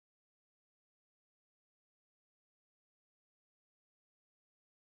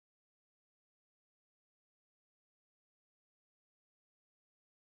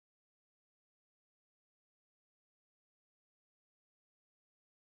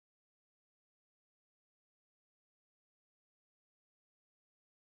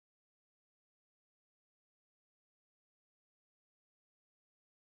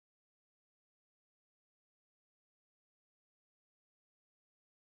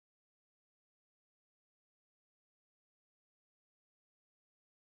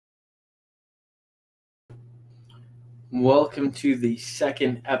Welcome to the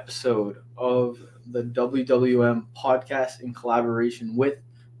second episode of the WWM podcast in collaboration with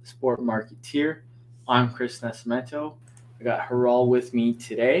Sport Marketeer. I'm Chris Nascimento. I got Haral with me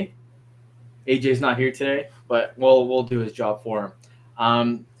today. AJ's not here today, but we'll do his job for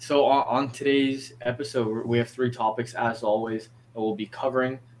him. So on today's episode, we have three topics as always that we'll be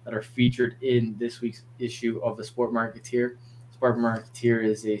covering that are featured in this week's issue of the Sport Marketeer. Sport Marketeer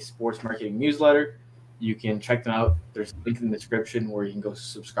is a sports marketing newsletter. You can check them out. There's a link in the description where you can go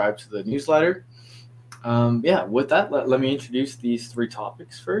subscribe to the newsletter. With that, let me introduce these three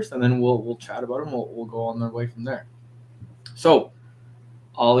topics first, and then we'll chat about them. We'll go on their way from there. So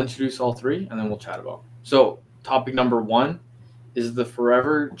I'll introduce all three, and then we'll chat about them. So topic number one is the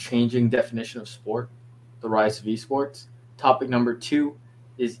forever changing definition of sport, the rise of esports. Topic number two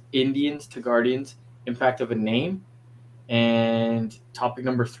is Indians to Guardians, impact of a name. And topic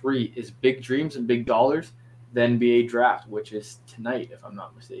number three is big dreams and big dollars, the NBA draft, which is tonight, if I'm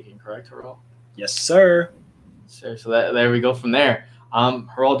not mistaken. Correct, Haral? Yes, sir. So there we go from there.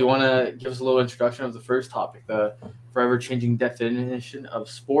 Haral, do you want to give us a little introduction of the first topic, the forever changing definition of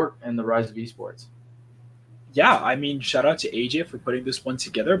sport and the rise of esports? Yeah, shout out to AJ for putting this one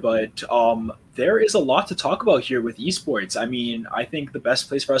together, but there is a lot to talk about here with esports. I think the best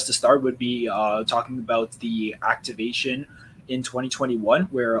place for us to start would be talking about the activation in 2021,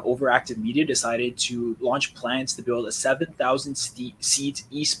 where Overactive Media decided to launch plans to build a 7,000 seat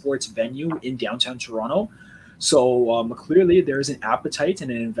esports venue in downtown Toronto. So clearly, there is an appetite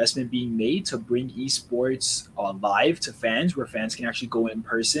and an investment being made to bring esports live to fans, where fans can actually go in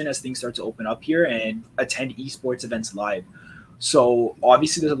person as things start to open up here and attend esports events live. So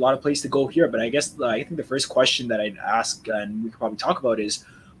obviously, there's a lot of place to go here, but I think the first question that I'd ask and we could probably talk about is,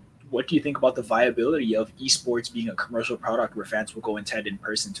 what do you think about the viability of esports being a commercial product where fans will go attend in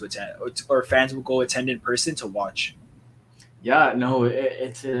person to attend, or fans will go attend in person to watch? Yeah, no,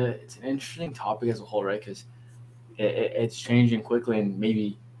 it's an interesting topic as a whole, right? Because it's changing quickly, and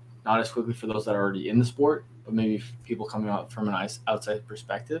maybe not as quickly for those that are already in the sport, but maybe people coming out from an outside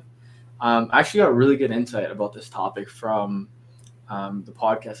perspective. I actually got really good insight about this topic from the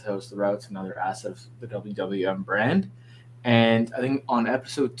podcast host, The Routes, another asset of the WWM brand. And I think on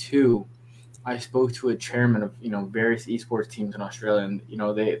episode 2, I spoke to a chairman of various esports teams in Australia, and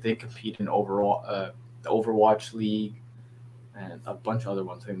they compete in overall the Overwatch League and a bunch of other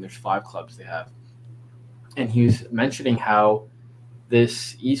ones. I think there's 5 clubs they have, and he was mentioning how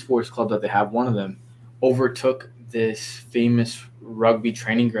this esports club that they have, one of them, overtook this famous rugby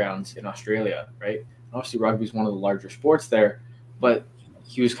training grounds in Australia, right? Obviously, rugby is one of the larger sports there, but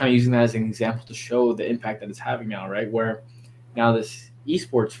he was kind of using that as an example to show the impact that it's having now, right? Where now this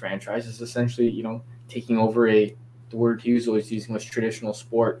esports franchise is essentially, taking over the word he was always using was traditional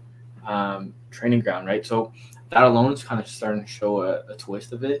sport training ground, right? So that alone is kind of starting to show a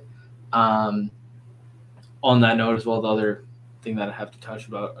twist of it. Um, on that note as well, the other thing that I have to touch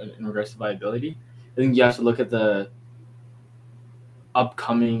about in regards to viability, I think you have to look at the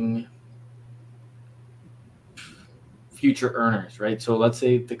upcoming future earners, right? So let's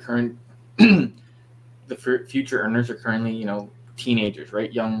say the current future earners are currently teenagers,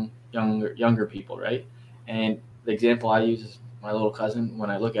 right? Younger people, right? And the example I use is my little cousin. When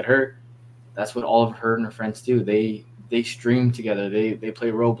I look at her, that's what all of her and her friends do. They stream together. They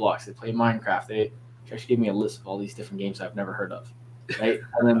play Roblox. They play Minecraft. She actually gave me a list of all these different games I've never heard of, right?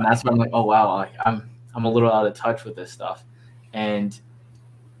 And then that's when I'm like, oh wow, I'm a little out of touch with this stuff, and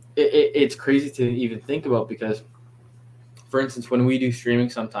it's crazy to even think about because, for instance, when we do streaming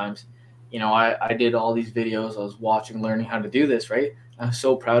sometimes, I did all these videos. I was watching, learning how to do this, right? I was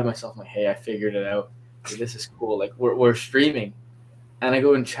so proud of myself. I'm like, hey, I figured it out. Hey, this is cool. Like we're streaming, and I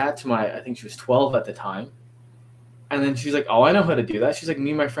go and chat to I think she was 12 at the time, and then she's like, oh, I know how to do that. She's like, me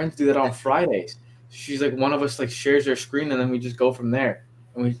and my friends do that on Fridays. She's like, one of us like shares their screen, and then we just go from there,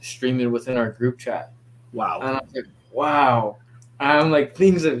 and we stream it within our group chat. Wow. And I'm like, wow. I'm like,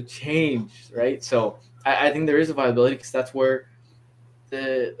 things have changed, right? So I think there is a viability because that's where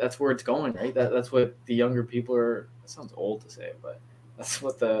it's going, right? That's what the younger people are. That sounds old to say, but that's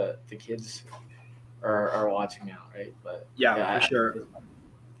what the kids are watching now, right? But Yeah, yeah, for sure.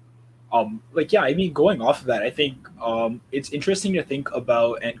 Going off of that, I think it's interesting to think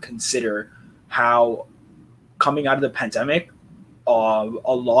about and consider how, coming out of the pandemic, a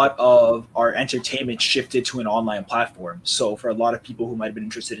lot of our entertainment shifted to an online platform. So for a lot of people who might have been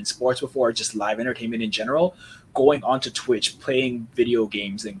interested in sports before, just live entertainment in general, going onto Twitch, playing video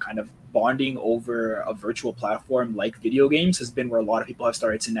games, and kind of bonding over a virtual platform like video games has been where a lot of people have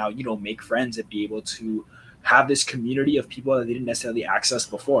started to now, make friends and be able to have this community of people that they didn't necessarily access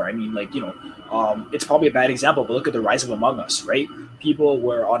before. I mean, like, it's probably a bad example, but look at the rise of Among Us, right? People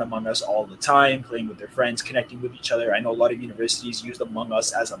were on Among Us all the time, playing with their friends, connecting with each other. I know a lot of universities used Among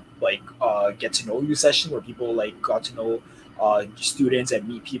Us as a get to know you session where people like got to know students and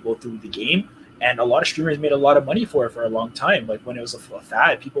meet people through the game. And a lot of streamers made a lot of money for it for a long time. Like when it was a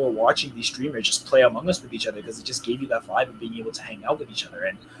fad, people were watching these streamers just play Among Us with each other because it just gave you that vibe of being able to hang out with each other.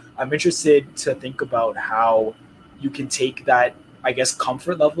 And I'm interested to think about how you can take that, I guess,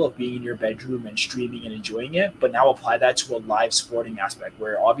 comfort level of being in your bedroom and streaming and enjoying it, but now apply that to a live sporting aspect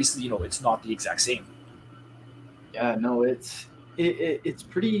where obviously, it's not the exact same. Yeah, no, it's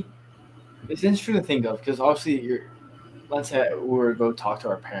pretty. It's interesting to think of because obviously let's say we were to go talk to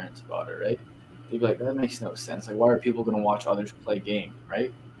our parents about it, right? They'd be like, that makes no sense. Like, why are people going to watch others play game,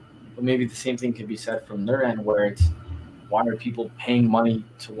 right? But maybe the same thing could be said from their end, where it's why are people paying money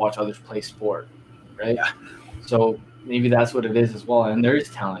to watch others play sport, right? Yeah. So maybe that's what it is as well. And there is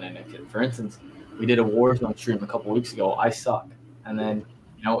talent in it. For instance, we did a Warzone stream a couple weeks ago. I suck, and then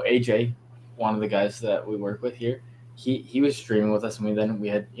AJ, one of the guys that we work with here, he was streaming with us, and we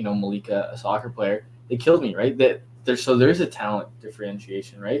had Malika, a soccer player. They killed me, right? There's a talent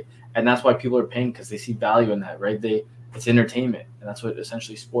differentiation, right? And that's why people are paying because they see value in that, right? It's entertainment, and that's what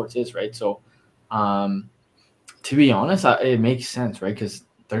essentially sports is, right? So, to be honest, it makes sense, right? Because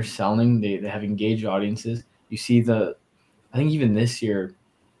they're selling, they have engaged audiences. You see I think even this year,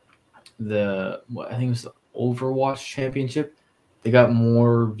 I think it was the Overwatch Championship, they got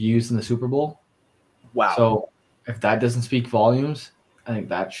more views than the Super Bowl. Wow. So if that doesn't speak volumes, I think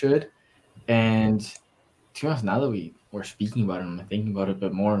that should. And to be honest, now that we're speaking about it, I'm thinking about it a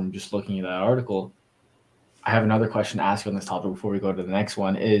bit more and just looking at that article, I have another question to ask you on this topic before we go to the next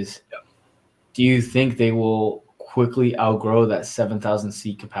one is, do you think they will quickly outgrow that 7,000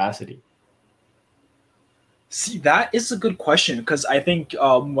 seat capacity? See, that is a good question because I think,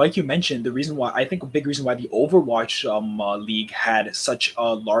 like you mentioned, a big reason why the Overwatch league had such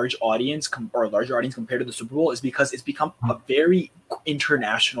a large audience or a larger audience compared to the Super Bowl is because it's become a very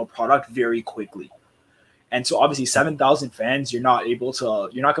international product very quickly. And so obviously 7,000 fans, you're not going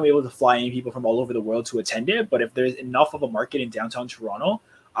to be able to fly in people from all over the world to attend it. But if there's enough of a market in downtown Toronto,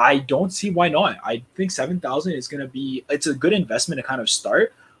 I don't see why not. I think 7,000 is going to it's a good investment to kind of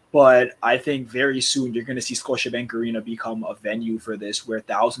start. But I think very soon you're going to see Scotiabank Arena become a venue for this where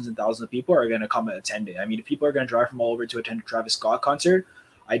thousands and thousands of people are going to come and attend it. I mean, if people are going to drive from all over to attend a Travis Scott concert,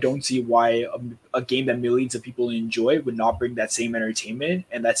 I don't see why a game that millions of people enjoy would not bring that same entertainment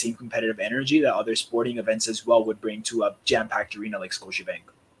and that same competitive energy that other sporting events as well would bring to a jam-packed arena like Scotiabank.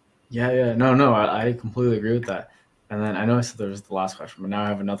 Yeah. No, I completely agree with that. And then I know I said there was the last question, but now I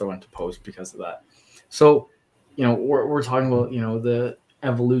have another one to pose because of that. So, we're talking about, the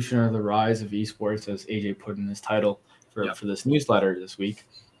evolution or the rise of esports, as AJ put in his title for this newsletter this week.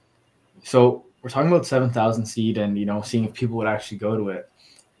 So we're talking about 7,000 seed and, seeing if people would actually go to it.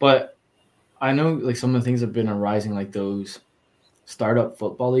 But I know like some of the things have been arising, like those startup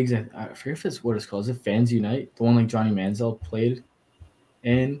football leagues. I forget if it's what it's called. Is it Fans Unite? The one like Johnny Manziel played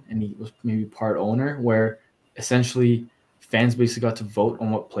in, and he was maybe part owner, where essentially fans basically got to vote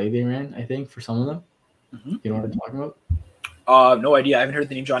on what play they ran, I think, for some of them. Mm-hmm. You know what I'm talking about? No idea. I haven't heard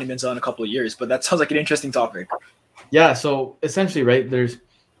the name Johnny Manziel in a couple of years, but that sounds like an interesting topic. Yeah, so essentially, right, there's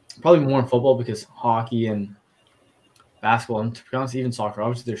probably more in football because hockey and basketball, and to be honest, even soccer,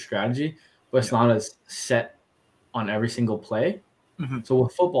 obviously there's strategy, but it's not as set on every single play. Mm-hmm. So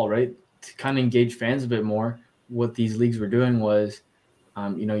with football, right, to kind of engage fans a bit more, what these leagues were doing was,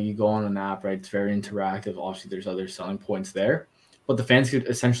 you go on an app, right? It's very interactive. Obviously, there's other selling points there, but the fans could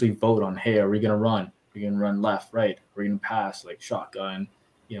essentially vote on, hey, are we going to run? Are we going to run left, right? Are we going to pass, like shotgun,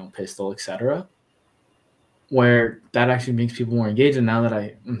 pistol, etc. Where that actually makes people more engaged. And now that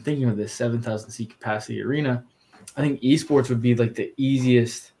I'm thinking of this 7,000 seat capacity arena, I think esports would be like the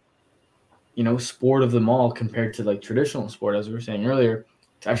easiest, sport of them all compared to like traditional sport, as we were saying earlier,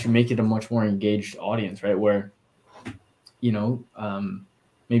 to actually make it a much more engaged audience, right? Where,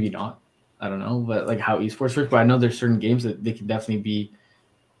 maybe not, I don't know, but like how esports works. But I know there's certain games that they could definitely be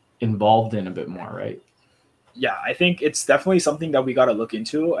involved in a bit more, right? Yeah, I think it's definitely something that we got to look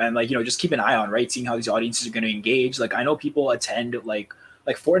into and just keep an eye on, right? Seeing how these audiences are going to engage. Like I know people attend like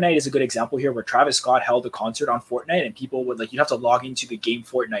Fortnite is a good example here where Travis Scott held a concert on Fortnite and people would you'd have to log into the game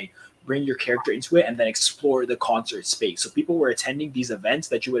Fortnite, bring your character into it and then explore the concert space. So people were attending these events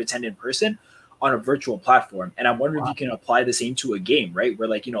that you would attend in person on a virtual platform. And I'm wondering if you can apply the same to a game, right?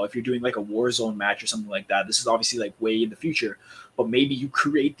 Where if you're doing like a Warzone match or something like that, this is obviously like way in the future, but maybe you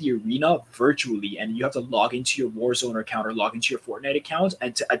create the arena virtually and you have to log into your Warzone account or log into your Fortnite account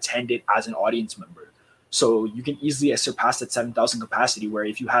and to attend it as an audience member. So you can easily surpass that 7,000 capacity, where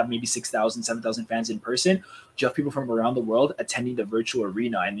if you have maybe 6,000, 7,000 fans in person, you have people from around the world attending the virtual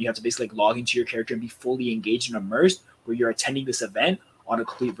arena, and you have to basically like log into your character and be fully engaged and immersed where you're attending this event on a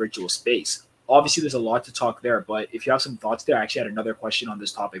complete virtual space. Obviously, there's a lot to talk there, but if you have some thoughts there, I actually had another question on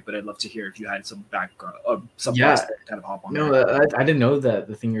this topic, but I'd love to hear if you had some background, some thoughts there to kind of hop on. No, I didn't know that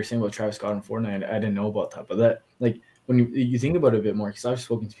the thing you're saying about Travis Scott and Fortnite. I didn't know about that, but that like when you think about it a bit more, because I've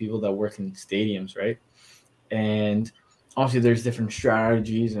spoken to people that work in stadiums, right? And obviously, there's different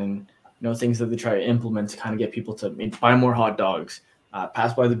strategies and things that they try to implement to kind of get people to buy more hot dogs,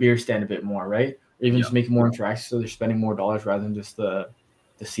 pass by the beer stand a bit more, right? Or even just make it more interactive, so they're spending more dollars rather than just the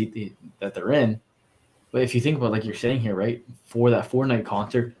seat that they're in. But if you think about like you're saying here, right, for that Fortnite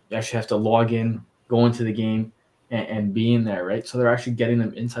concert, you actually have to log in, go into the game, and be in there, right? So they're actually getting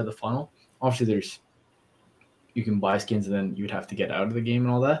them inside the funnel. Obviously, you can buy skins and then you'd have to get out of the game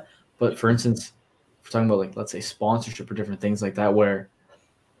and all that. But for instance, if we're talking about like let's say sponsorship or different things like that, where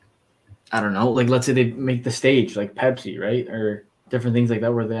I don't know, like let's say they make the stage like Pepsi, right, or different things like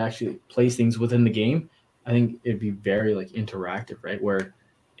that, where they actually place things within the game. I think it'd be very like interactive, right, where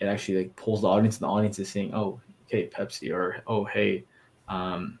it actually like pulls the audience, and the audience is saying, "Oh, okay, Pepsi," or "Oh, hey,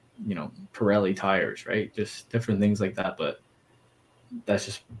 Pirelli tires," right? Just different things like that. But that's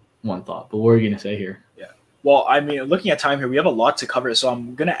just one thought. But what are you gonna say here? Yeah. Well, I mean, looking at time here, we have a lot to cover, so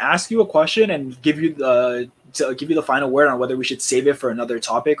I'm gonna ask you a question and give you the final word on whether we should save it for another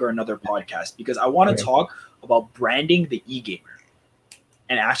topic or another podcast, because I want to talk about branding the e-gamer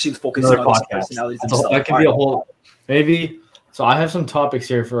and actually focusing on these personalities themselves. That could be a whole maybe. So I have some topics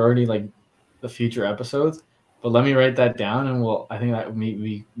here for already like the future episodes, but let me write that down, and I think that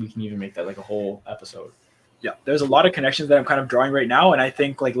we can even make that like a whole episode. Yeah, there's a lot of connections that I'm kind of drawing right now, and I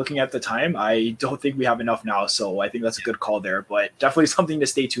think like looking at the time, I don't think we have enough now, so I think that's a good call there, but definitely something to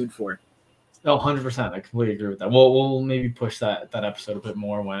stay tuned for. Oh, 100%. I completely agree with that. We'll maybe push that episode a bit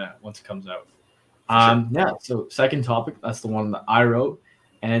more once it comes out. Sure. Yeah, so second topic, that's the one that I wrote,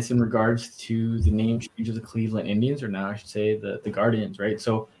 and it's in regards to the name change of the Cleveland Indians, or now I should say the Guardians, right?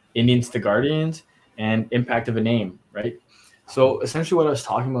 So Indians to Guardians and impact of a name, right? So essentially what I was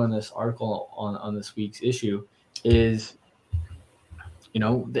talking about in this article on this week's issue is,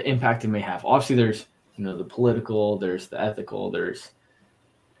 the impact it may have. Obviously there's, the political, there's the ethical, there's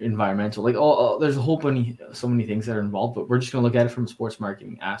environmental, like there's so many things that are involved, but we're just going to look at it from a sports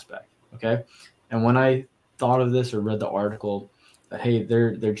marketing aspect, okay? And when I thought of this or read the article that, hey,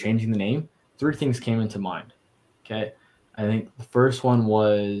 they're changing the name, three things came into mind, okay? I think the first one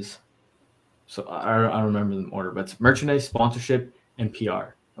was, so I don't remember the order, but it's merchandise, sponsorship, and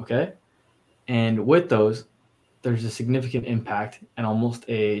PR, okay? And with those, there's a significant impact and almost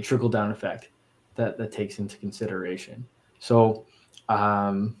a trickle-down effect that takes into consideration. So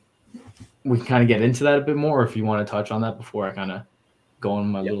we can kind of get into that a bit more, if you want to touch on that before I kind of go on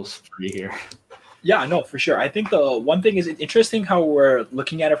my little spree here. Yeah, no, for sure. I think the one thing is interesting how we're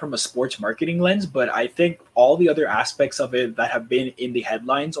looking at it from a sports marketing lens, but I think all the other aspects of it that have been in the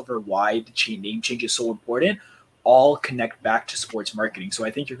headlines over why the name change is so important all connect back to sports marketing. So I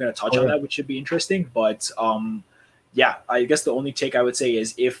think you're going to touch on that, which should be interesting. But yeah, I guess the only take I would say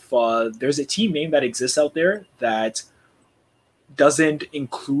is if there's a team name that exists out there that doesn't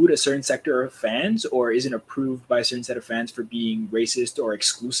include a certain sector of fans or isn't approved by a certain set of fans for being racist or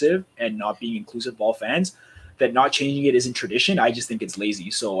exclusive and not being inclusive of all fans, that not changing it isn't tradition. I just think it's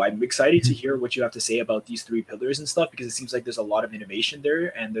lazy. So I'm excited to hear what you have to say about these three pillars and stuff, because it seems like there's a lot of innovation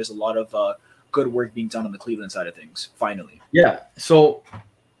there and there's a lot of good work being done on the Cleveland side of things, finally. Yeah, so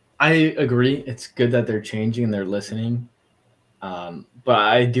I agree. It's good that they're changing and they're listening. But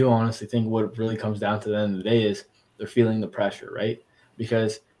I do honestly think what it really comes down to the end of the day is they're feeling the pressure, right?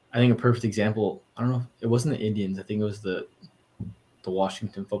 Because I think a perfect example, I don't know, it wasn't the Indians. I think it was the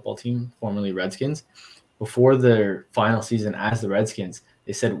Washington football team, formerly Redskins. Before their final season as the Redskins,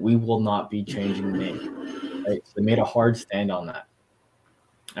 they said, we will not be changing the name, right? So they made a hard stand on that.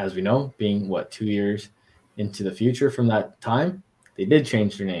 As we know, being 2 years into the future from that time, they did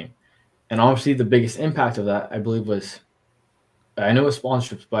change their name. And obviously the biggest impact of that, I believe, was, I know it was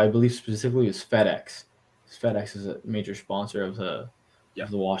sponsorships, but I believe specifically it was FedEx. FedEx is a major sponsor of the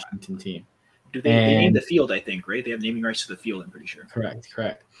Washington team. Do they name the field, I think, right? They have naming rights to the field, I'm pretty sure.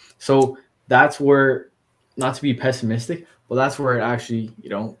 Correct. So that's where, not to be pessimistic, but that's where it actually,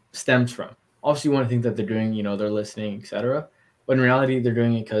 stems from. Obviously, you want to think that they're doing, they're listening, etc. But in reality, they're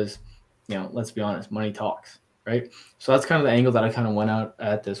doing it because, let's be honest, money talks, right? So that's kind of the angle that I kind of went out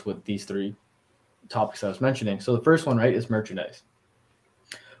at this with these three topics I was mentioning. So the first one, right, is merchandise.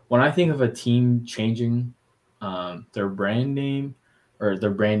 When I think of a team changing their brand name or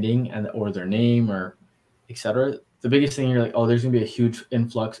their branding or their name or etc. The biggest thing, you're like, oh, there's going to be a huge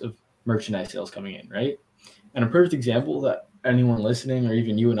influx of merchandise sales coming in, right? And a perfect example that anyone listening or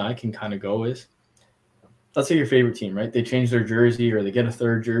even you and I can kind of go is, let's say your favorite team, right? They change their jersey or they get a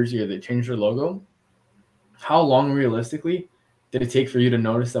third jersey or they change their logo. How long realistically did it take for you to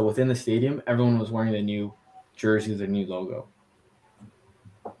notice that within the stadium, everyone was wearing the new jersey, the new logo?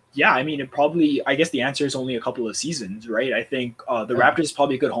 Yeah, I mean, I guess the answer is only a couple of seasons, right? I think the Raptors is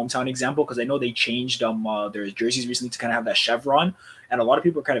probably a good hometown example because I know they changed their jerseys recently to kind of have that chevron, and a lot of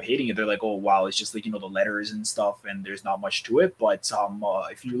people are kind of hating it. They're like, oh, wow, it's just like, the letters and stuff, and there's not much to it. But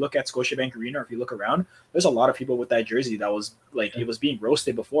if you look at Scotiabank Arena, or if you look around, there's a lot of people with that jersey that was like, it was being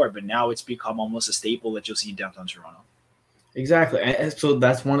roasted before, but now it's become almost a staple that you'll see in downtown Toronto. Exactly. And so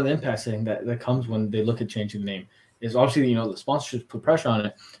that's one of the impacts that comes when they look at changing the name. Is obviously, the sponsorships put pressure on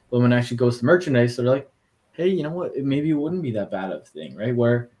it, but when it actually goes to merchandise, they're like, hey, you know what? Maybe it wouldn't be that bad of a thing, right?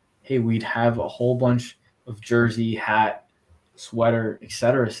 Where, hey, we'd have a whole bunch of jersey, hat, sweater,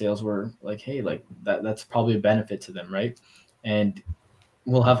 etc. sales where, like, hey, like that's probably a benefit to them, right? And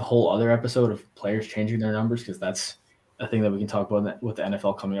we'll have a whole other episode of players changing their numbers because that's a thing that we can talk about with the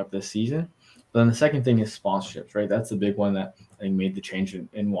NFL coming up this season. But then the second thing is sponsorships, right? That's the big one that I think made the change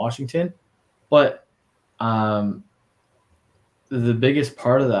in Washington. But the biggest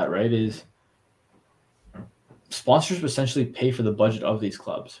part of that, right, is sponsors essentially pay for the budget of these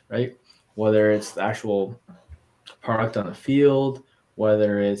clubs, right? Whether it's the actual product on the field,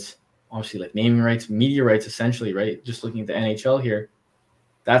 whether it's obviously like naming rights, media rights, essentially, right? Just looking at the NHL here,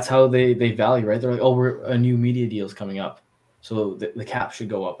 that's how they value, right? They're like, oh, a new media deal is coming up, so the cap should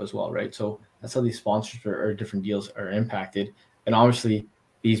go up as well, right? So that's how these sponsors or different deals are impacted. And obviously,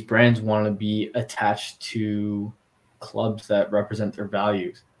 these brands want to be attached to clubs that represent their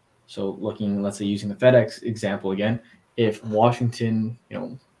values. So looking, let's say, using the FedEx example again, if Washington,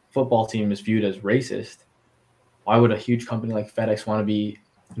 football team is viewed as racist, why would a huge company like FedEx want to be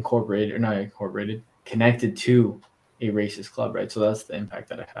incorporated or not incorporated, connected to a racist club, right? So that's the impact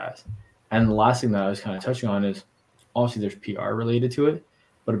that it has. And the last thing that I was kind of touching on is obviously there's PR related to it,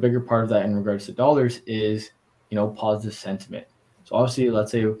 but a bigger part of that in regards to dollars is, positive sentiment. So obviously,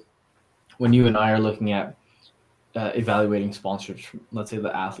 let's say when you and I are looking at evaluating sponsors, let's say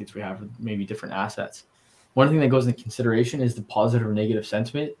the athletes we have, maybe different assets, one thing that goes into consideration is the positive or negative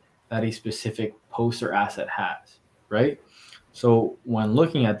sentiment that a specific post or asset has, right? So when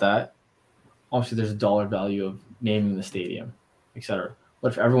looking at that, obviously there's a dollar value of naming the stadium, etc.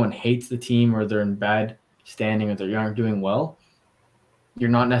 But if everyone hates the team or they're in bad standing or they aren't doing well, you're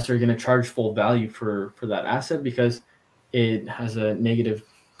not necessarily going to charge full value for that asset because it has a negative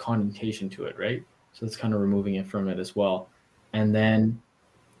connotation to it, right? So it's kind of removing it from it as well. And then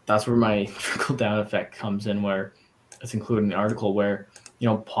that's where my trickle down effect comes in, where it's included in the article where,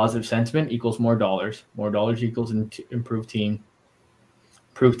 positive sentiment equals more dollars equals improved team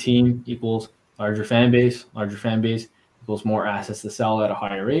equals larger fan base equals more assets to sell at a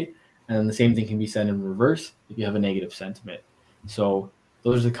higher rate. And then the same thing can be said in reverse if you have a negative sentiment. So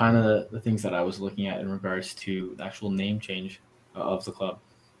those are kind of the things that I was looking at in regards to the actual name change of the club.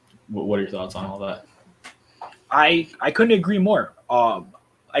 What are your thoughts on all that? I couldn't agree more.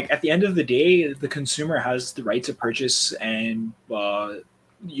 Like at the end of the day, the consumer has the right to purchase and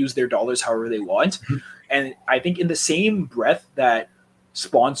use their dollars however they want. And I think in the same breath that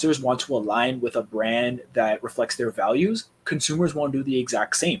sponsors want to align with a brand that reflects their values, consumers want to do the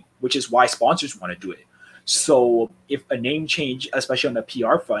exact same, which is why sponsors want to do it. So if a name change, especially on the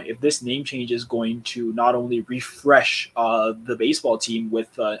PR front, if this name change is going to not only refresh the baseball team with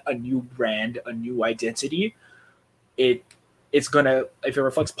a new brand, a new identity, it's gonna, if it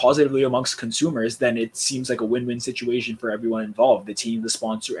reflects positively amongst consumers, then it seems like a win-win situation for everyone involved, the team, the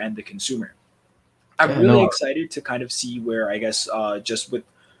sponsor, and the consumer. I'm really excited to kind of see where, I guess, just with,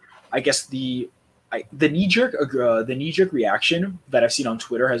 I guess the knee jerk reaction that I've seen on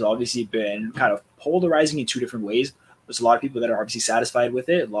Twitter has obviously been kind of polarizing in two different ways. There's a lot of people that are obviously satisfied with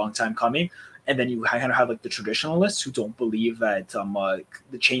it, long time coming, and then you kind of have like the traditionalists who don't believe that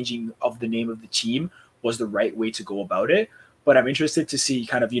the changing of the name of the team was the right way to go about it. But I'm interested to see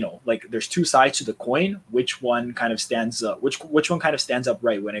kind of, like there's two sides to the coin. Which one kind of stands up? Which one kind of stands up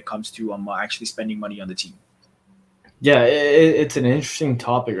right when it comes to actually spending money on the team? Yeah, it's an interesting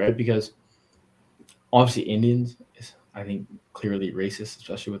topic, right? Because obviously Indians is, I think, clearly racist,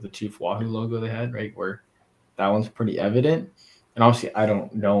 especially with the Chief Wahoo logo they had, right? Where that one's pretty evident. And obviously I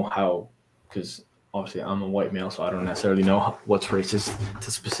don't know how, because obviously I'm a white male, so I don't necessarily know what's racist to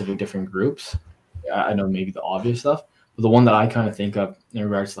specific different groups. I know maybe the obvious stuff, but the one that I kind of think of in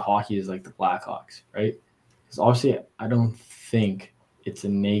regards to hockey is like the Blackhawks, right? Because obviously I don't think it's a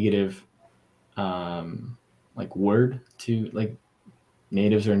negative like word to like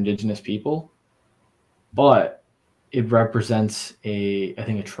natives or indigenous people, but it represents I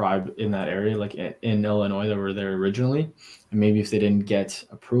think a tribe in that area, like in Illinois that were there originally, and maybe if they didn't get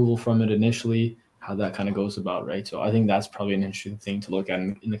approval from it initially, how that kind of goes about, right? So I think that's probably an interesting thing to look at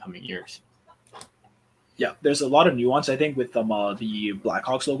in the coming years. Yeah, there's a lot of nuance I think with the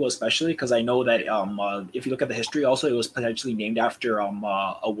Blackhawks logo, especially because I know that if you look at the history, also it was potentially named after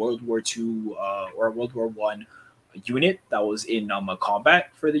a World War II or a World War One unit that was in a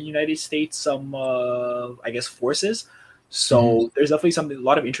combat for the United States I guess forces. So there's definitely a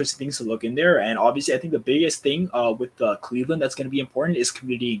lot of interesting things to look in there, and obviously I think the biggest thing with Cleveland that's going to be important is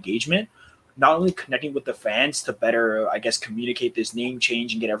community engagement. Not only connecting with the fans to better, I guess, communicate this name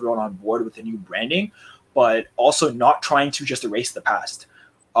change and get everyone on board with the new branding, but also not trying to just erase the past.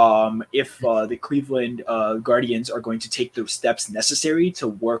 If the Cleveland Guardians are going to take the steps necessary to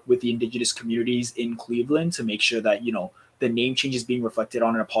work with the indigenous communities in Cleveland to make sure that, you know, the name change is being reflected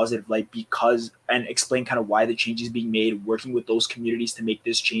on in a positive light, because and explain kind of why the change is being made, working with those communities to make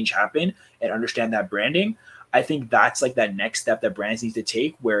this change happen and understand that branding. I think that's like that next step that brands need to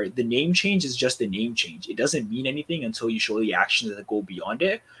take, where the name change is just a name change. It doesn't mean anything until you show the actions that go beyond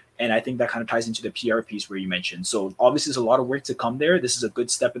it. And I think that kind of ties into the PR piece where you mentioned. So obviously there's a lot of work to come there. This is a good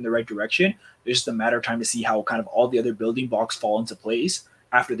step in the right direction. It's just a matter of time to see how kind of all the other building blocks fall into place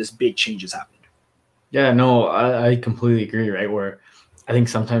after this big change has happened. Yeah, no, I completely agree, right? Where I think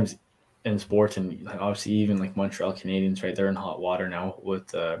sometimes in sports, and obviously even like Montreal Canadiens, right? They're in hot water now with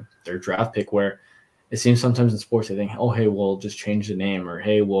their draft pick, where it seems sometimes in sports they think, oh, hey, we'll just change the name, or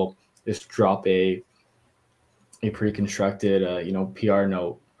hey, we'll just drop a pre-constructed PR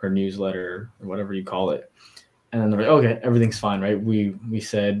note or newsletter or whatever you call it, and then they're like, okay, everything's fine, right? We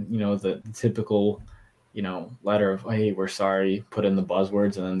said, the typical, letter of, hey, we're sorry, put in the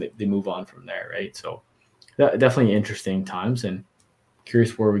buzzwords, and then they move on from there, right? So definitely interesting times, and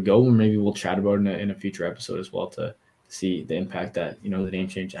curious where we go, and maybe we'll chat about it in a future episode as well to see the impact that the name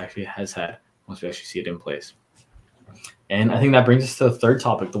change actually has had once we actually see it in place. And I think that brings us to the third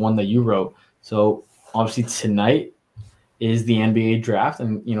topic, the one that you wrote. So obviously tonight is the NBA draft,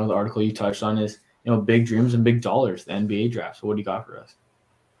 and the article you touched on is big dreams and big dollars, the NBA draft. So what do you got for us?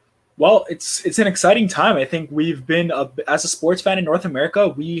 Well, it's an exciting time. I think we've been as a sports fan in North America,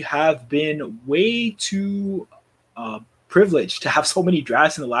 we have been way too privileged to have so many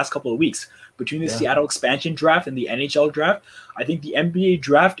drafts in the last couple of weeks. Between the Seattle expansion draft and the NHL draft, I think the NBA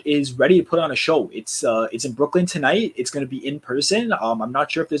draft is ready to put on a show. It's in Brooklyn tonight. It's going to be in person. I'm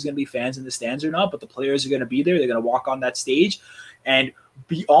not sure if there's going to be fans in the stands or not, but the players are going to be there. They're going to walk on that stage, and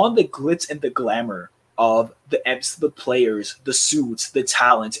beyond the glitz and the glamour of the players, the suits, the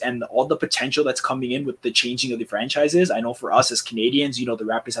talent, and all the potential that's coming in with the changing of the franchises. I know for us as Canadians, the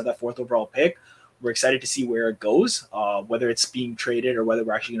Raptors have that 4th overall pick. We're excited to see where it goes, whether it's being traded or whether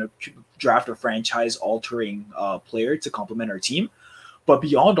we're actually going to draft a franchise-altering player to complement our team. But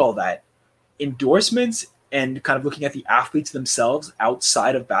beyond all that, endorsements and kind of looking at the athletes themselves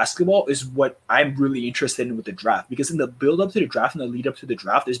outside of basketball is what I'm really interested in with the draft. Because in the build-up to the draft and the lead-up to the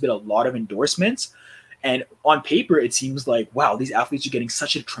draft, there's been a lot of endorsements. And on paper, it seems like, wow, these athletes are getting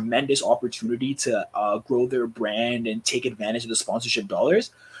such a tremendous opportunity to grow their brand and take advantage of the sponsorship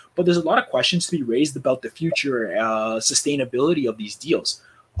dollars. But there's a lot of questions to be raised about the future sustainability of these deals.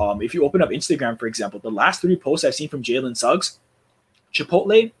 If you open up Instagram, for example, the last 3 posts I've seen from Jalen Suggs,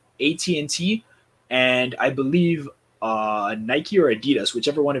 Chipotle, AT&T, and I believe Nike or Adidas,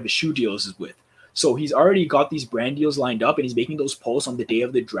 whichever one of his shoe deals is with. So he's already got these brand deals lined up, and he's making those posts on the day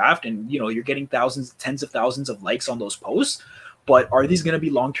of the draft. And, you're getting thousands, tens of thousands of likes on those posts. But are these going to be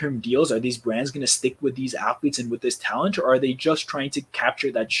long-term deals? Are these brands going to stick with these athletes and with this talent? Or are they just trying to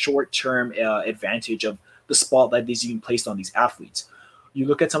capture that short-term advantage of the spotlight that's being placed on these athletes? You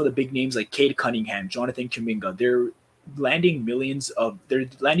look at some of the big names like Cade Cunningham, Jonathan Kuminga. They're landing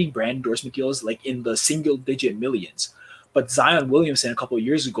brand endorsement deals like in the single-digit millions. But Zion Williamson a couple of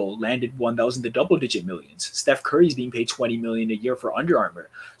years ago landed one that was in the double-digit millions. Steph Curry's being paid $20 million a year for Under Armour.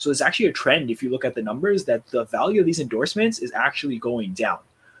 So there's actually a trend, if you look at the numbers, that the value of these endorsements is actually going down.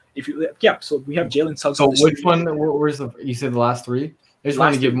 So we have Jalen Suggs. So which one? Where's you said the last 3? I just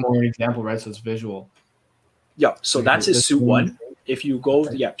want to give more an example, right? So it's visual. Yeah. So that's his suit one. If you go,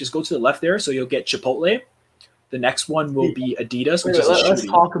 just go to the left there. So you'll get Chipotle. The next one will be Adidas, which is a let's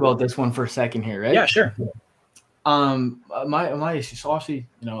talk about this one for a second here, right? Yeah, sure. My issue, so obviously,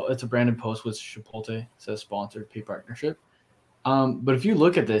 it's a branded post with Chipotle. It says sponsored, pay partnership. But if you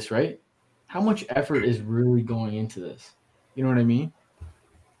look at this, right, how much effort is really going into this? You know what I mean?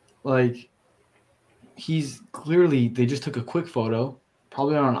 Like, they just took a quick photo,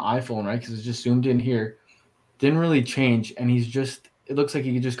 probably on an iPhone, right? Because it's just zoomed in here. didn't really change, and it looks like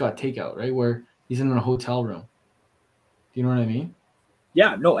he just got takeout, right? Where he's in a hotel room. Do you know what I mean?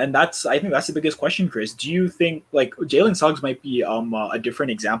 Yeah, no, and I think that's the biggest question, Chris. Do you think like Jalen Suggs might be a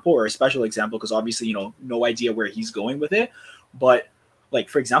different example or a special example because obviously no idea where he's going with it, but like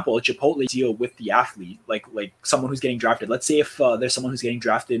for example a Chipotle deal with the athlete, like someone who's getting drafted. Let's say if there's someone who's getting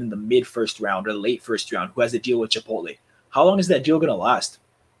drafted in the mid first round or the late first round who has a deal with Chipotle, how long is that deal gonna last?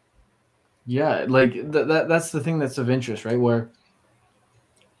 Yeah, like that's the thing that's of interest, right? Where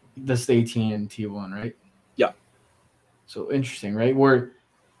that's the AT&T one, right? Yeah. So interesting, right? Where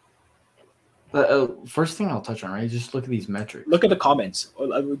first thing I'll touch on, right? Just look at these metrics. Look at the comments.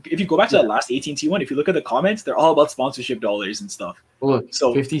 If you go back to the last AT&T one, if you look at the comments, they're all about sponsorship dollars and stuff. Look,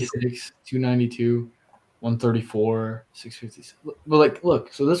 So 56, 292, 134, 650. But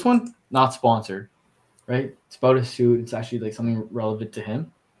look, so this one not sponsored, right? It's about a suit. It's actually like something relevant to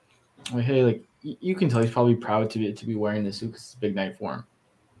him. Like, hey, like you can tell he's probably proud to be wearing this suit because it's a big night for him.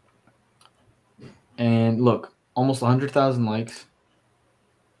 And look, almost 100,000 likes,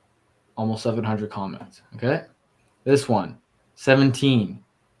 almost 700 comments. Okay, this one, 17,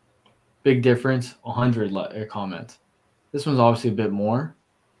 big difference, 100 comments. This one's obviously a bit more.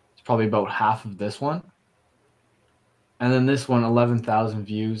 It's probably about half of this one. And then this one, 11,000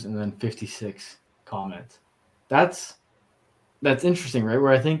 views and then 56 comments. That's interesting, right?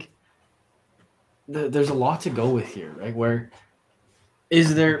 Where I think there's a lot to go with here, right? Where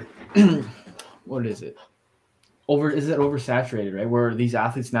is there, what is it? Is it oversaturated, right? Where these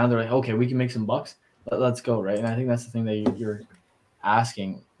athletes now they're like, okay, we can make some bucks, let's go, right? And I think that's the thing that you're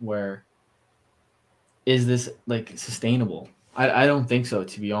asking, where is this like sustainable? I don't think so,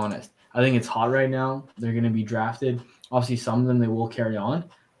 to be honest. I think it's hot right now. They're going to be drafted. Obviously, some of them they will carry on,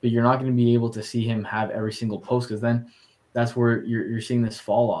 but you're not going to be able to see him have every single post because then that's where you're seeing this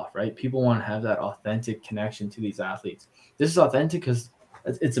fall off, right? People want to have that authentic connection to these athletes. This is authentic because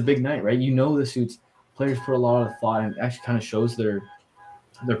it's a big night, right? The suits. Players put a lot of thought and it actually kind of shows their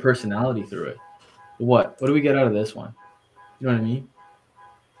personality through it. What do we get out of this one? You know what I mean?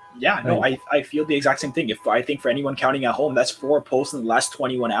 yeah, no, I feel the exact same thing. If I think for anyone counting at home, that's 4 posts in the last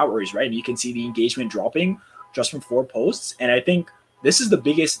 21 hours, right? And you can see the engagement dropping just from 4 posts. And I think this is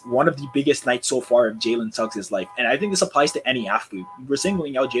one of the biggest nights so far of Jalen Suggs' life. And I think this applies to any athlete. We're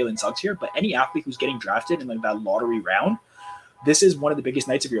singling out Jalen Suggs here, but any athlete who's getting drafted in like that lottery round, this is one of the biggest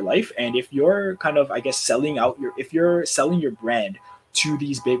nights of your life. And if you're kind of, I guess, if you're selling your brand to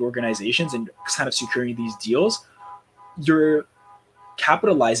these big organizations and kind of securing these deals, you're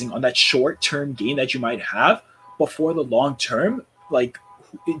capitalizing on that short-term gain that you might have, but for the long term, like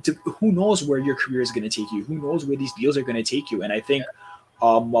who knows where your career is going to take you? Who knows where these deals are going to take you? And I think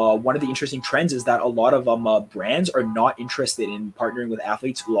one of the interesting trends is that a lot of brands are not interested in partnering with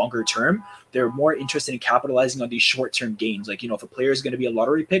athletes longer term. They're more interested in capitalizing on these short-term gains. Like, if a player is going to be a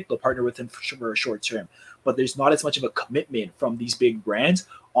lottery pick, they'll partner with him for a short term. But there's not as much of a commitment from these big brands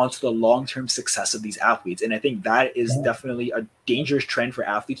onto the long-term success of these athletes. And I think that is definitely a dangerous trend for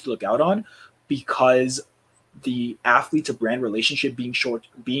athletes to look out on, because the athlete to brand relationship being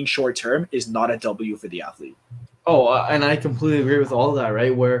short term is not a W for the athlete. Oh, and I completely agree with all of that,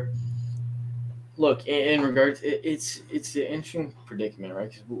 right? Where, look, in regards, it's an interesting predicament,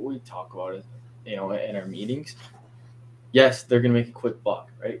 right? Because we talk about it, in our meetings. Yes, they're going to make a quick buck,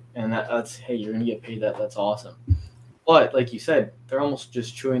 right? And that's, hey, you're going to get paid that. That's awesome. But like you said, they're almost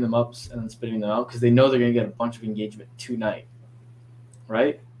just chewing them up and then spitting them out because they know they're going to get a bunch of engagement tonight,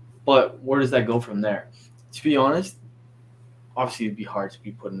 right? But where does that go from there? To be honest, obviously it'd be hard to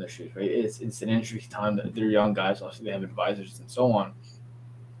be put in their shoes, right? It's an interesting time that they're young guys. Obviously, they have advisors and so on.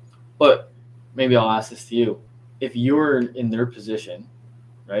 But maybe I'll ask this to you: if you were in their position,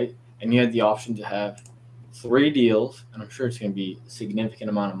 right, and you had the option to have 3 deals, and I'm sure it's going to be a significant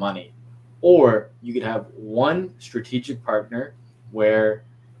amount of money, or you could have one strategic partner where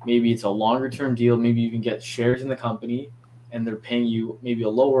maybe it's a longer term deal, maybe you can get shares in the company, and they're paying you maybe a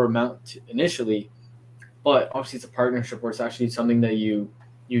lower amount initially, but obviously it's a partnership where it's actually something that you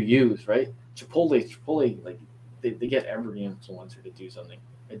use, right? Chipotle, like they get every influencer to do something.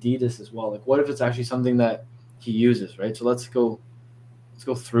 Adidas as well. Like, what if it's actually something that he uses, right? So let's go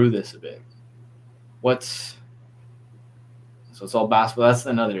through this a bit. So it's all basketball. That's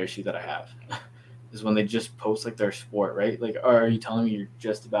another issue that I have is when they just post like their sport, right? Like, are you telling me you're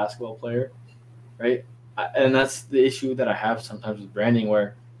just a basketball player, right? And that's the issue that I have sometimes with branding,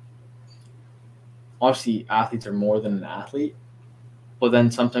 where obviously athletes are more than an athlete, but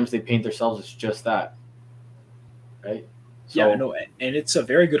then sometimes they paint themselves as just that, right? So, yeah, no, and it's a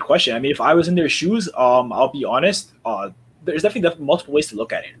very good question. I mean, if I was in their shoes, I'll be honest, there's definitely multiple ways to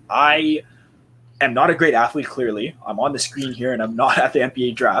look at it. am not a great athlete. Clearly, I'm on the screen here, and I'm not at the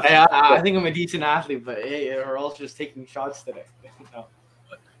NBA draft. I think I'm a decent athlete, but hey, we're all just taking shots today. No.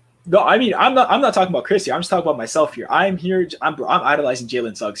 No, I mean I'm not talking about Chris here. I'm just talking about myself here. I'm here. I'm idolizing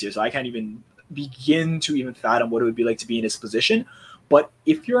Jalen Suggs here, so I can't even begin to even fathom what it would be like to be in his position. But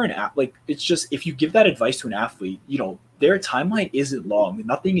if you're it's just if you give that advice to an athlete, their timeline isn't long.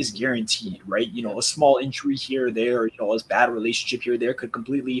 Nothing is guaranteed, right? A small injury here or there, a bad relationship here or there could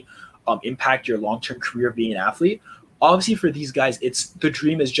completely impact your long-term career of being an athlete. Obviously, for these guys, the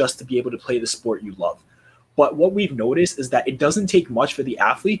dream is just to be able to play the sport you love. But what we've noticed is that it doesn't take much for the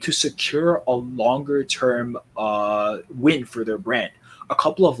athlete to secure a longer-term win for their brand. A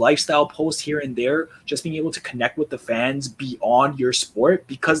couple of lifestyle posts here and there, just being able to connect with the fans beyond your sport,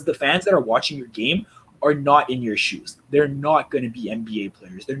 because the fans that are watching your game are not in your shoes. They're not going to be NBA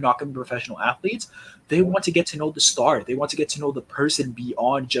players. They're not going to be professional athletes. They want to get to know the star. They want to get to know the person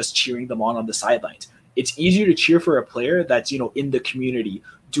beyond just cheering them on the sidelines. It's easier to cheer for a player that's, in the community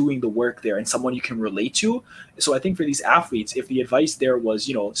doing the work there and someone you can relate to. So I think for these athletes, if the advice there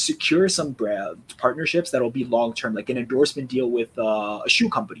was, secure some brand partnerships that'll be long-term, like an endorsement deal with a shoe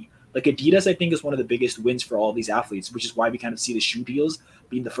company. Like Adidas, I think, is one of the biggest wins for all these athletes, which is why we kind of see the shoe deals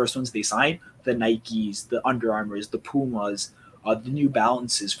being the first ones they sign. The Nikes, the Under Armours, the Pumas, the New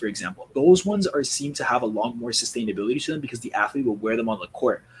Balances, for example. Those ones seem to have a lot more sustainability to them because the athlete will wear them on the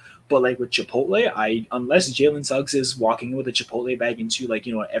court. But like with Chipotle, unless Jalen Suggs is walking with a Chipotle bag into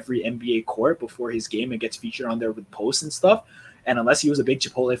every NBA court before his game and gets featured on there with posts and stuff, and unless he was a big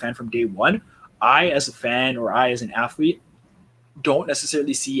Chipotle fan from day one, I as a fan or I as an athlete don't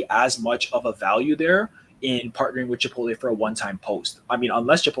necessarily see as much of a value there in partnering with Chipotle for a one-time post. I mean,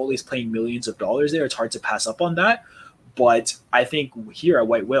 unless Chipotle is paying millions of dollars there, it's hard to pass up on that. But I think here at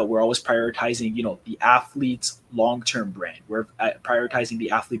White Whale, we're always prioritizing, the athlete's long-term brand. We're prioritizing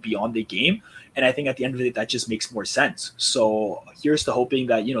the athlete beyond the game. And I think at the end of the day, that just makes more sense. So here's to hoping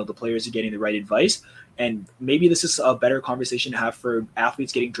that, the players are getting the right advice. And maybe this is a better conversation to have for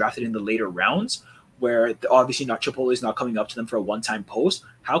athletes getting drafted in the later rounds, where obviously Chipotle is not coming up to them for a one-time post.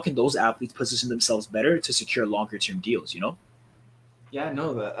 How can those athletes position themselves better to secure longer-term deals, Yeah,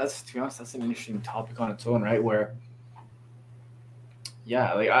 no, that's, to be honest, that's an interesting topic on its own, right? Where,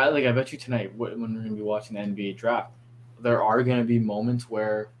 yeah, I bet you tonight when we're going to be watching the NBA draft, there are going to be moments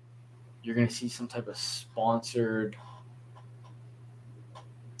where you're going to see some type of sponsored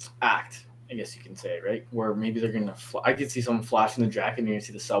act, I guess you can say, right? Where maybe they're going to I could see someone flashing the jacket and you're going to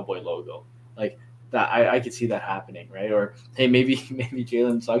see the Subway logo. Like that, I could see that happening, right? Or hey, maybe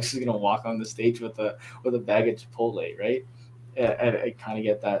Jalen Suggs is going to walk on the stage with a bag of Chipotle, right? I kind of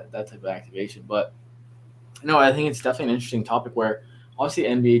get that type of activation. But no, I think it's definitely an interesting topic where obviously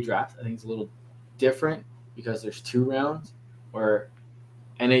NBA draft, I think it's a little different because there's 2 rounds, where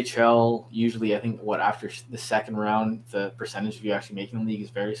NHL usually, I think, after the second round, the percentage of you actually making the league is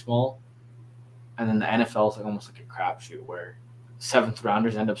very small. And then the NFL is almost like a crapshoot where 7th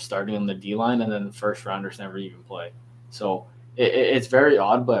rounders end up starting on the D line and then the first rounders never even play. So it's very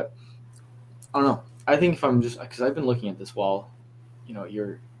odd, but I don't know. I think if I'm just, because I've been looking at this while,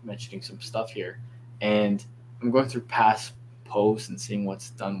 you're mentioning some stuff here, and I'm going through past posts and seeing what's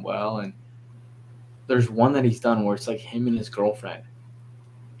done well. And there's one that he's done where it's like him and his girlfriend,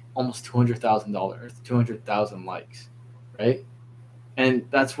 almost $200,000, 200,000 likes, right? And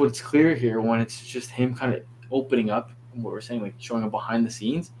that's what's clear here when it's just him kind of opening up what we're saying, like showing up behind the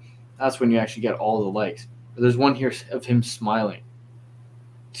scenes. That's when you actually get all the likes. But there's one here of him smiling,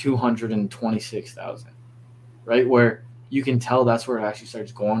 226,000, right? Where you can tell that's where it actually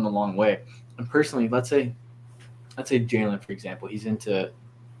starts going a long way. And personally, let's say Jalen, for example, he's into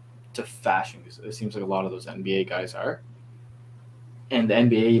fashion, because it seems like a lot of those NBA guys are. And the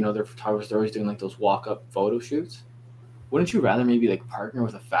NBA, their photographers, they're always doing like those walk-up photo shoots. Wouldn't you rather maybe like partner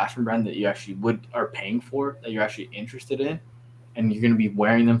with a fashion brand that you actually are paying for, that you're actually interested in, and you're going to be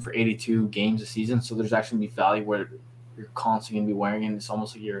wearing them for 82 games a season? So there's actually going to be value where you're constantly going to be wearing it. It's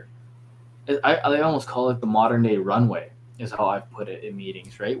almost like I almost call it the modern day runway, is how I've put it in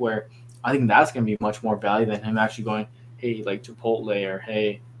meetings, right? Where I think that's going to be much more value than him actually going, hey, like Chipotle, or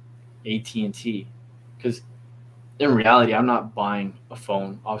hey, AT&T. Because in reality, I'm not buying a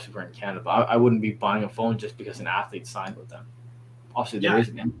phone. Obviously, we're in Canada, but I wouldn't be buying a phone just because an athlete signed with them. Obviously, there is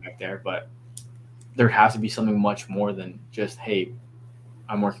an impact there, but there has to be something much more than just, hey,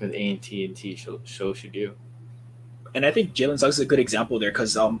 I'm working with AT&T, so should you. And I think Jalen Suggs is a good example there,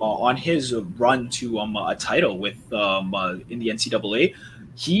 because on his run to a title with in the NCAA,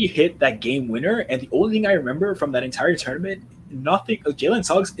 he hit that game winner. And the only thing I remember from that entire tournament nothing. Jalen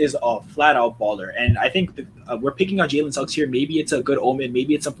Suggs is a flat out baller, and I think we're picking on Jalen Suggs here. Maybe it's a good omen.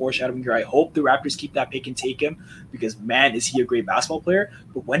 Maybe it's some foreshadowing here. I hope the Raptors keep that pick and take him because man, is he a great basketball player.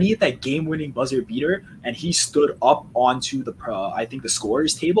 But when he hit that game-winning buzzer beater and he stood up onto the I think the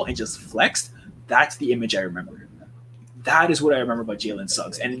scorers table and just flexed, that's the image I remember. That is what I remember about Jalen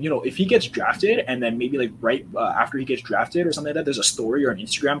Suggs. And, if he gets drafted and then maybe like right after he gets drafted or something like that, there's a story or an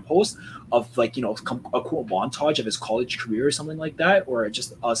Instagram post of like, a cool montage of his college career or something like that, or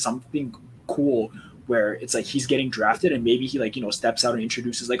just something cool where it's like he's getting drafted and maybe he like, steps out and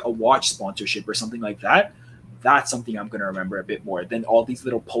introduces like a watch sponsorship or something like that. That's something I'm going to remember a bit more than all these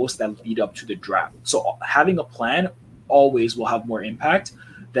little posts that lead up to the draft. So having a plan always will have more impact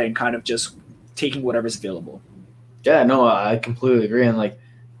than kind of just taking whatever's available. Yeah, no, I completely agree. And like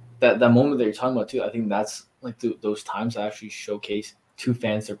that moment that you're talking about too, I think that's like those times that actually showcase to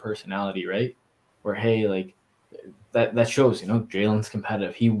fans their personality, right? Where, hey, like that shows, Jalen's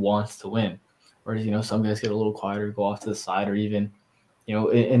competitive. He wants to win. Whereas, some guys get a little quieter, go off to the side, or even,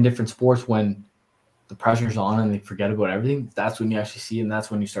 in different sports when the pressure's on and they forget about everything, that's when you actually see, and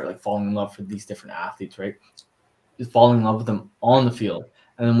that's when you start like falling in love with these different athletes, right? Just falling in love with them on the field.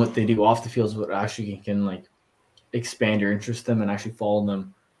 And then what they do off the field is what actually can like expand your interest in them and actually follow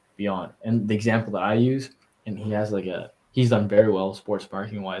them beyond. And the example that I use, and he's done very well sports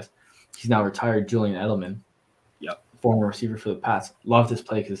marketing wise. He's now retired, Julian Edelman, former receiver for the Pats. Loved his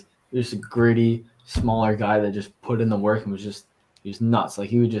play because he was just a gritty, smaller guy that just put in the work and he was nuts. Like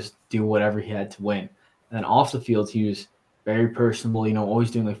he would just do whatever he had to win. And then off the field, he was very personable,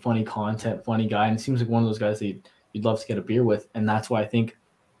 always doing like funny content, funny guy. And it seems like one of those guys that you'd love to get a beer with. And that's why I think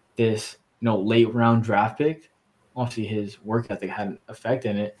this, late round draft pick, obviously his work ethic had an effect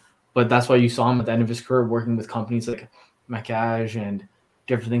in it, but that's why you saw him at the end of his career working with companies like Macaj and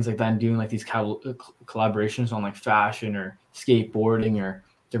different things like that and doing like these collaborations on like fashion or skateboarding or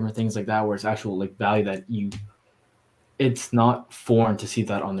different things like that where it's actual like value that it's not foreign to see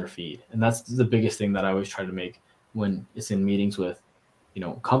that on their feed. And that's the biggest thing that I always try to make when it's in meetings with,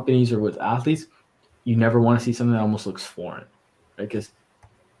 companies or with athletes. You never want to see something that almost looks foreign, right? Because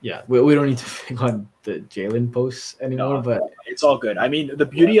yeah, we don't need to pick on the Jalen posts anymore, but it's all good. I mean, the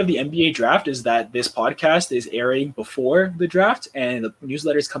beauty of the NBA draft is that this podcast is airing before the draft and the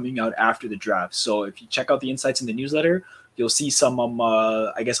newsletter is coming out after the draft. So if you check out the insights in the newsletter, you'll see some,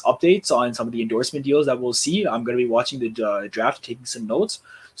 updates on some of the endorsement deals that we'll see. I'm going to be watching the draft, taking some notes.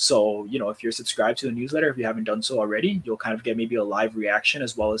 So, if you're subscribed to the newsletter, if you haven't done so already, you'll kind of get maybe a live reaction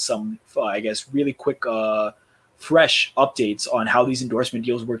as well as some, really quick fresh updates on how these endorsement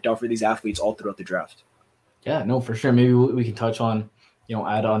deals worked out for these athletes all throughout the draft. Yeah, no, for sure. Maybe we can touch on,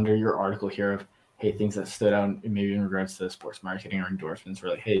 add under your article here of, hey, things that stood out maybe in regards to sports marketing or endorsements. We're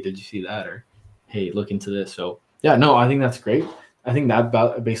like, hey, did you see that? Or, hey, look into this. So, yeah, no, I think that's great. I think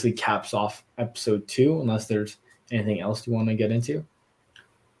that basically caps off episode 2, unless there's anything else you want to get into.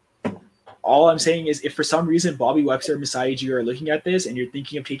 All I'm saying is if for some reason Bobby Webster and Masai Ujiri are looking at this and you're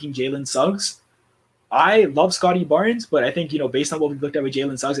thinking of taking Jalen Suggs, I love Scotty Barnes, but I think, based on what we've looked at with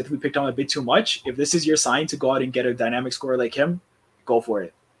Jalen Suggs, I think we picked on him a bit too much. If this is your sign to go out and get a dynamic scorer like him, go for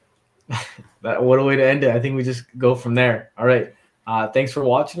it. What a way to end it. I think we just go from there. All right. Thanks for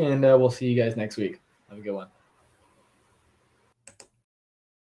watching, and we'll see you guys next week. Have a good one.